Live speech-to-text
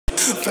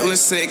Feeling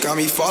sick, got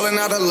me falling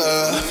out of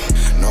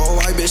love. No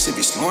white bitch should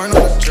be snoring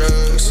on the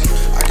drugs.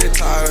 I get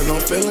tired of no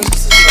feelings,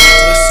 just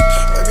lust.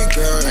 Baby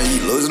girl, now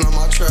you losing all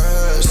my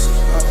trust.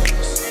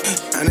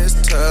 And it's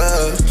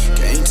tough.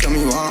 Can't you tell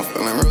me why I'm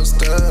feeling real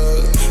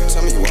stuck?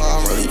 Tell me why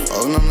I'm really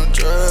falling on the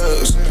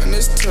drugs. And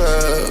it's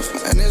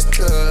tough, and it's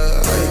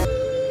tough.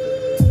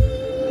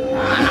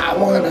 I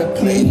wanna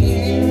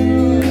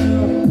please,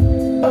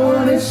 I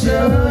wanna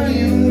show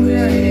you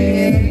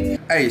that.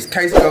 Hey, it's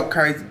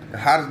Kaycgocraz, the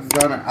hottest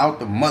designer out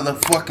the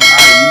motherfucking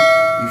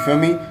IU. You feel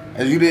me?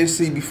 As you didn't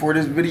see before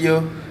this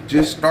video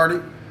just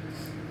started,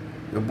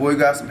 your boy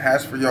got some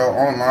hats for y'all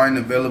online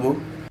available.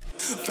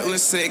 Feeling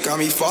sick, got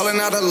me falling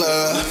out of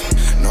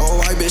love. No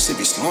white bitch should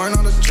be snoring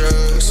on the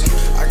drugs.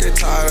 I get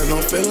tired of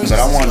no feelings. But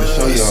I wanted to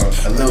show y'all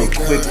a little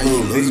quick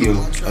little video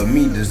of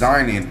me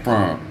designing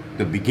from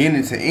the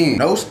beginning to end.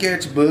 No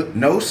sketchbook,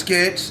 no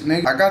sketch,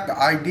 nigga. I got the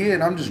idea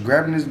and I'm just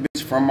grabbing this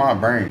bitch from my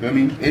brain. Feel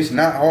me? It's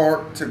not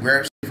hard to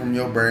grab shit from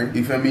your brain.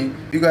 You feel me?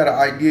 If you got an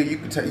idea, you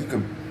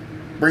can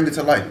bring it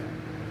to life.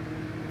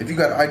 If you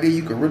got an idea,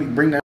 you can really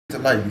bring that to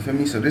life. You feel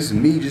me? So this is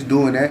me just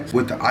doing that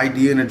with the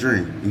idea and the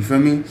dream. You feel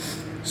me?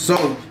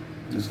 So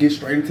let's get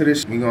straight into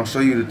this. We're gonna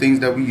show you the things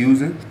that we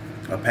using.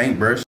 A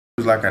paintbrush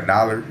is like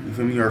 $1. You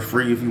feel me? Or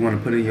free if you want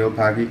to put it in your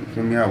pocket. You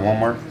feel me? At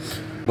Walmart.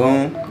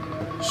 Boom.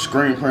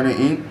 Screen printed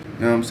ink.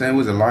 You know what I'm saying?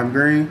 Was it lime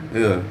green?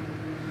 Yeah.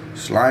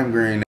 Slime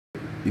green.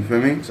 You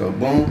feel me? So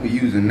boom, we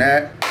using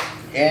that.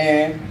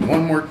 And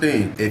one more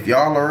thing. If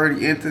y'all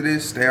already into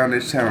this, stay on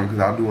this channel because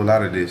I'll do a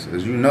lot of this.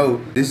 As you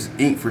know, this is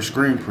ink for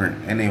screen print.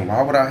 And then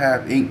why would I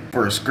have ink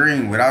for a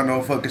screen without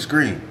no fucking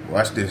screen?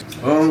 Watch this.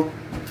 Boom.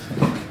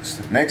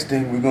 So the next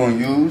thing we're gonna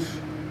use.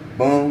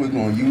 Boom, we're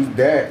gonna use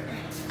that.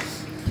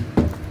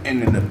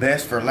 And then the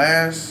best for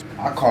last,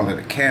 I call it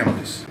a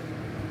canvas.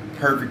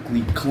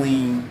 Perfectly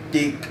clean,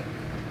 thick,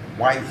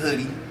 white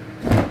hoodie. You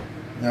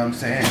know what I'm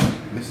saying?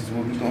 This is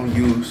what we're gonna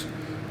use.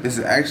 This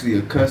is actually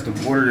a custom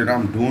order that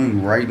I'm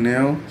doing right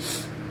now.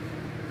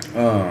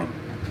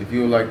 If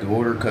you would like to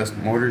order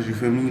custom orders, you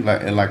feel me?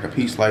 Like a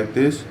piece like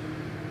this,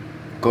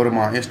 go to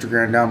my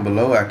Instagram down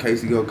below at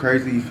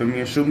Kaycgocraz, you feel me?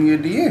 And shoot me a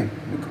DM.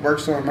 We could work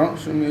something out,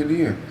 shoot me a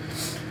DM.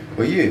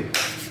 But yeah,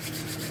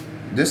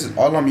 this is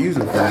all I'm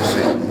using for this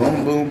shit.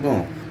 Boom, boom,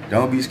 boom.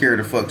 Don't be scared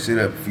to fuck shit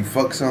up. If you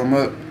fuck something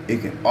up,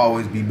 it can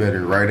always be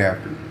better right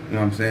after. You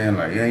know what I'm saying?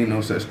 Like, it ain't no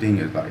such thing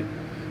as like,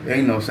 it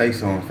ain't no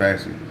say-so in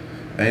fashion.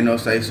 Ain't no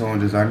say-so in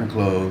designer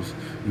clothes.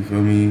 You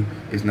feel me?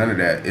 It's none of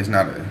that. It's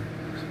not a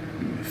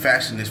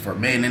fashion is for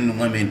men and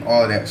women,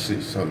 all that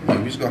shit. So yeah,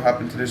 we just gonna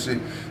hop into this shit.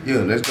 Yeah,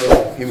 let's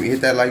go.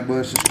 Hit that like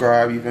button,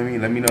 subscribe, you feel me?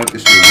 Let me know if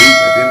this shit weak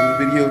at the end of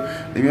the video.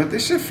 Let me know if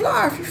this shit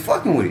fly if you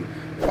fucking with it.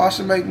 If I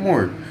should make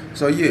more.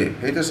 So yeah,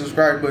 hit the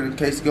subscribe button in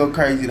case you go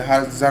crazy. The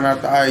hottest designer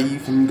out the IE.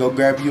 For me, go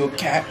grab you a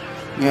cat.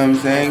 You know what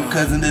I'm saying?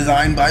 Cousin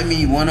designed by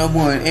me,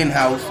 101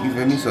 in-house. You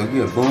feel me? So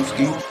yeah, boom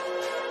ski.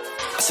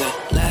 I said,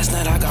 last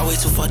night I got way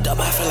too fucked up.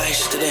 I feel like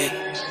shit today.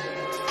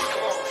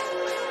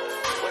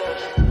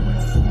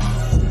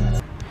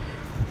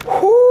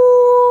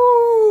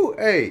 Whoo!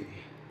 Hey,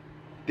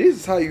 this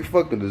is how you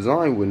fucking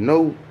design with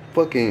no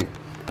fucking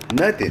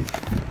nothing.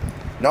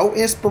 No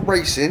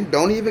inspiration.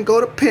 Don't even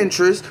go to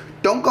Pinterest.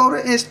 Don't go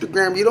to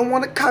Instagram. You don't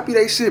want to copy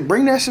that shit.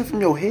 Bring that shit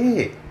from your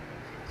head.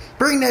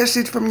 Bring that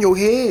shit from your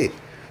head.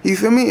 You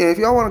feel me? And if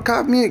y'all want to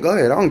copy me, go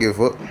ahead. I don't give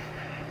a fuck.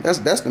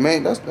 That's the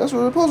main. That's what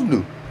we're supposed to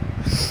do.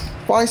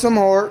 Find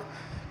something hard,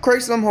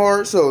 create something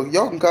hard, so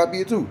y'all can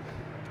copy it too.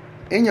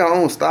 In your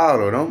own style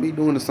though. Don't be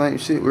doing the same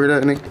shit weird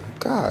that nigga.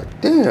 God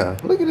damn,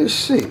 look at this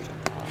shit.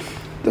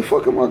 The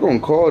fuck am I gonna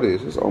call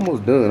this? It's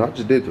almost done. I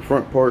just did the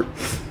front part.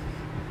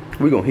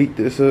 We gonna heat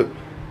this up,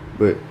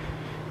 but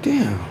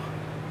damn,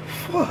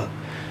 fuck.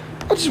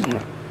 I just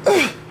wanna.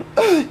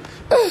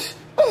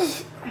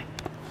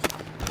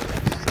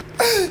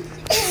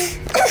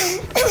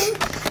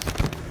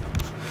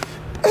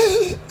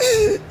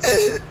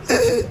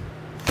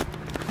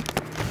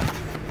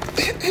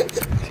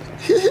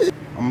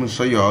 I'm gonna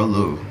show y'all a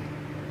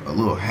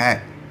little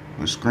hat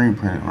with screen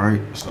print, right?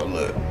 So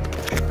look,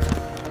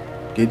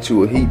 get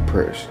you a heat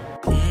press.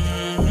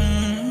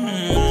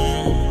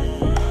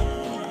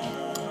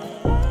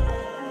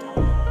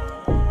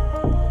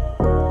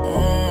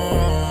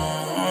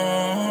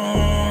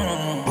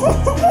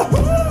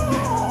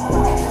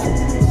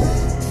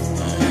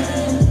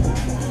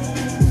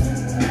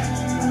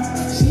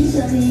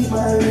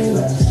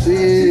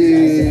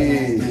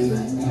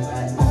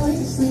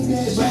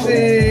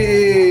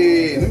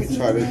 Let me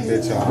try this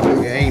bitch out.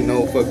 Nigga, ain't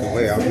no fucking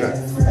way I'm not.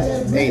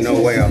 Ain't no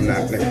way I'm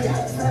not, nigga.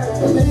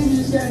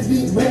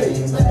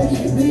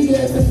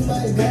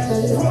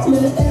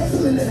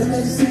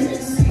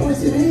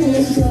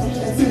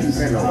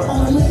 Ain't no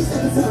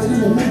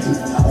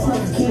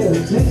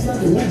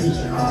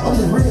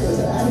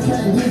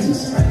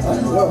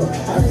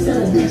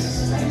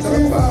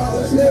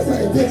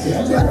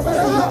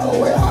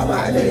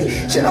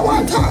shit, I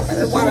want to talk, I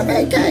just want to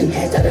make game.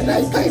 To the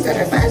next place, to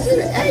the fast, to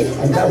the eight.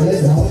 I'm not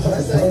listening, I'm trying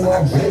to say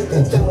my break.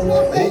 I'm telling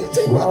my mate,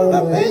 take one of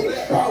my mate.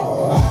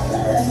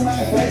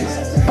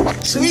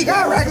 She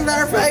got racks in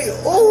her face.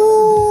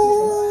 Ooh.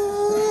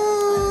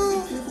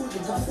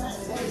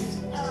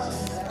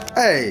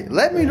 Hey,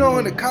 let me know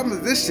in the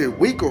comments this shit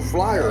weak or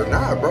fly or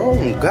not, bro.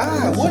 Oh,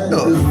 God, what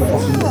the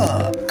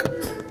fuck?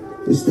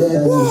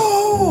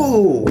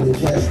 Whoa!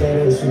 Nigga!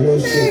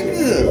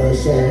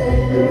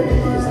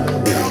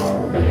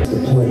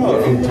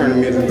 Oh, I'm turning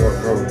music off,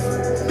 bro.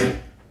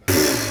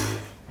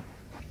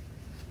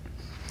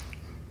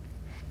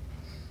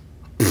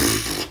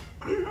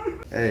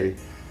 Hey.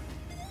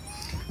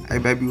 Hey,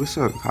 baby, what's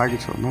up? Can I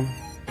get your number?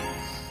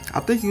 I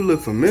think you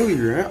look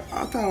familiar.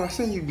 I thought I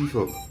seen you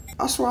before.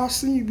 I swear I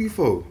seen you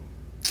before.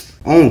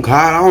 Oh,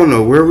 God, I don't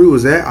know where we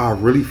was at. I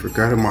really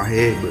forgot in my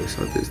head, but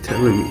something's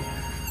telling me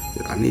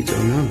that I need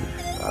your number.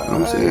 You know what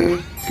I'm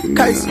saying?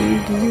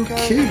 Kaycgocraz, you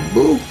kick,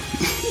 boo.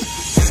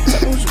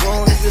 What's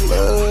wrong with your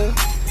love?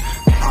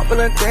 I'm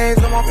feeling things,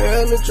 I'm off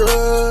hella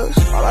drugs.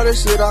 All of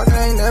this shit, I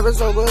ain't never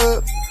sober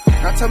up.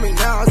 Now tell me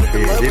now, is it the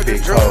love with the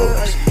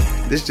drugs?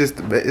 This just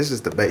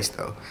the base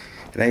though.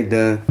 It ain't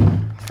done.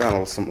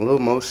 Found some little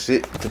more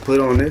shit to put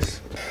on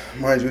this.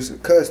 Mind you, it's a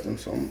custom,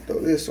 so I'm gonna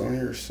throw this on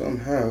here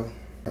somehow.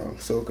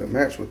 So it can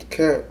match with the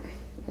cap.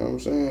 You know what I'm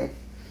saying?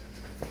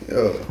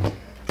 Yeah.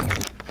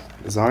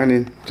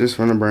 Designing just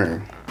from the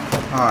brain.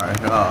 Alright,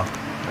 yeah.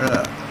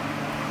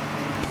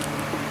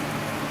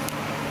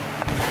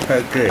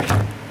 Okay.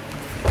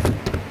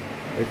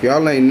 If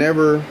y'all ain't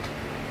never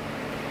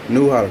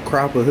knew how to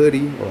crop a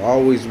hoodie, or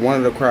always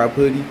wanted to crop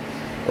hoodie,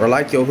 or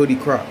like your hoodie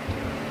crop,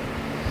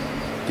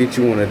 get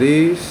you one of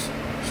these.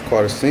 It's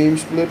called a seam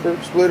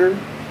splitter,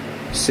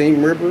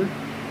 seam ripper.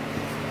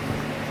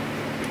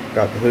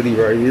 Got the hoodie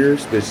right here.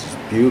 This is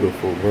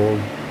beautiful, bro.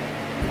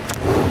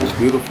 It's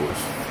beautiful as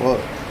fuck.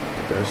 Look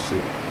at that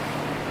shit. I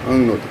don't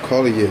even know what to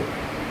call it yet.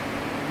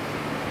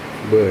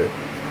 But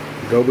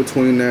go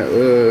between that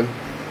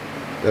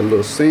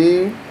little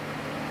seam.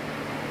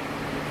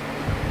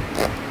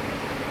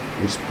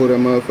 Just pull that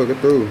motherfucker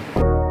through.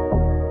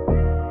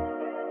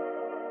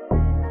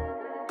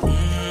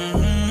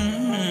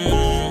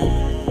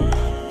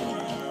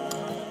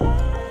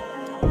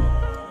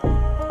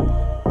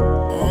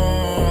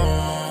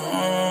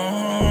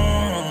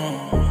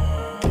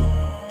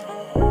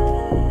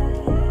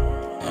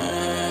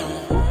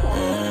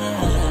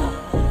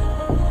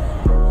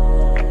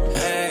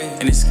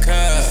 And it's cut, I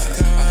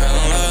fell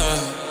in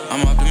love,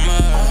 I'm up in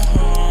mud.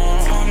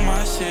 Fuck my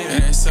shit,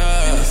 and it's up,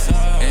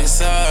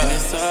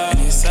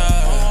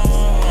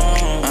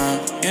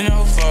 you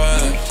know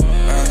fuck,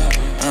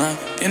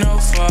 you know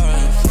fuck,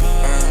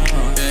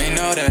 yeah, you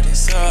know that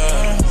it's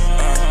up,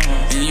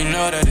 and you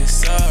know that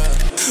it's up.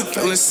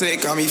 Feeling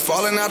sick, got me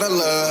falling out of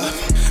love.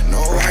 No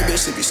white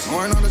bitch should be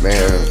snoring on the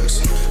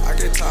drugs. I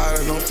get tired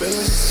of no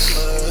feelings,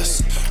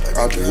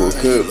 I just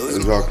woke up,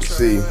 as y'all can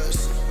see.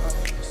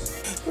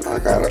 I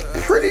got a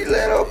pretty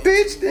little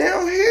bitch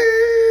down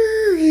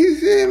here, you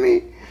feel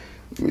me?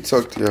 Let me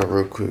talk to y'all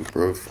real quick,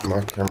 bro, before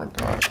my camera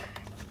died.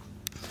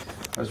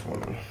 I just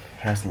wanna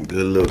have some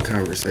good little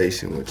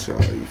conversation with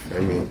y'all, you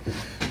feel me?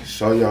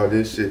 Show y'all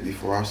this shit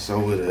before I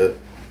sew it up.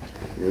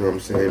 You know what I'm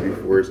saying?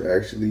 Before it's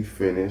actually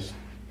finished.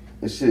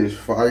 This shit is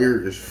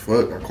fire as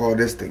fuck. I call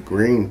this the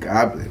Green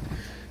Goblin.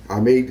 I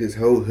made this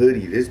whole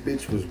hoodie. This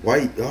bitch was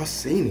white. Y'all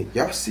seen it.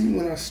 Y'all seen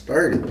when I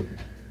started.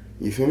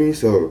 You feel me?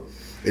 So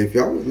if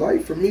y'all would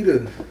like for me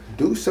to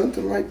do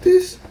something like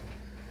this,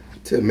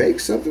 to make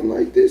something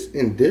like this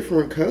in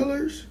different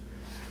colors,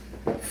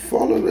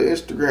 follow the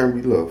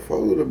Instagram below.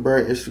 Follow the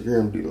brand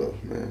Instagram below,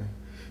 man.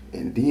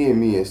 And DM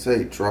me and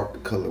say, drop the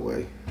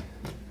colorway.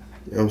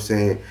 You know what I'm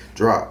saying?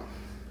 Drop.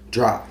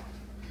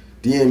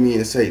 DM me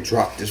and say,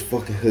 drop this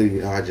fucking hoodie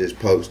that I just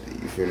posted.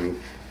 You feel me?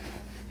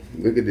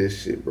 Look at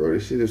this shit, bro.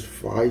 This shit is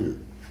fire.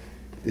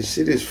 This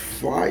shit is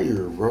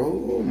fire, bro.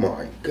 Oh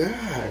my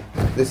God.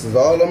 This is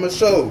all I'm gonna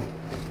show.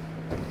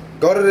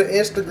 Go to the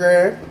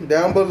Instagram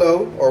down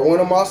below or one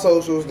of my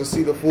socials to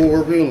see the full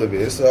reveal of it.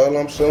 That's all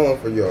I'm showing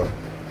for y'all.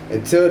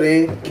 Until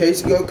then,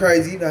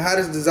 Kaycgocraz, the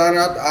hottest designer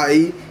out the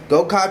IE.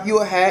 Go cop you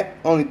a hat.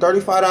 Only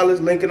 $35.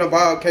 Link in the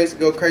bio,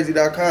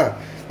 Kaycgocraz.com.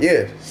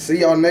 Yeah, see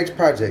y'all next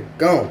project.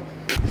 Gone.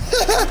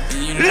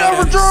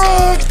 Never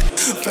drugs.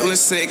 Feeling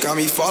sick, got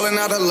me falling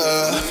out of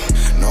love.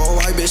 No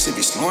white bitch should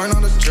be snoring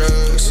on the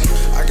drugs.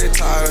 I get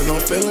tired of no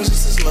feelings,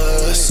 just as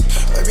lust.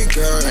 Baby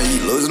girl, now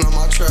you losing all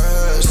my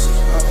trust.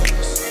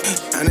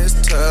 And it's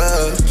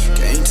tough.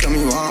 Can't you tell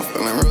me why I'm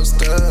feeling real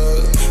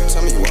stuck?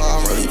 Tell me why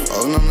I'm really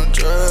falling on the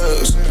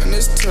drugs. And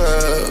it's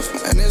tough,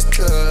 and it's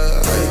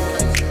tough.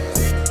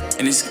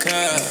 And it's cut,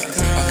 I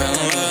fell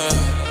in love,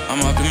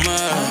 I'm up in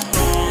mud.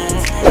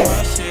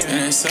 And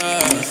it's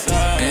up, and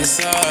it's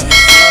up,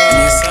 and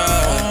it's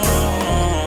up.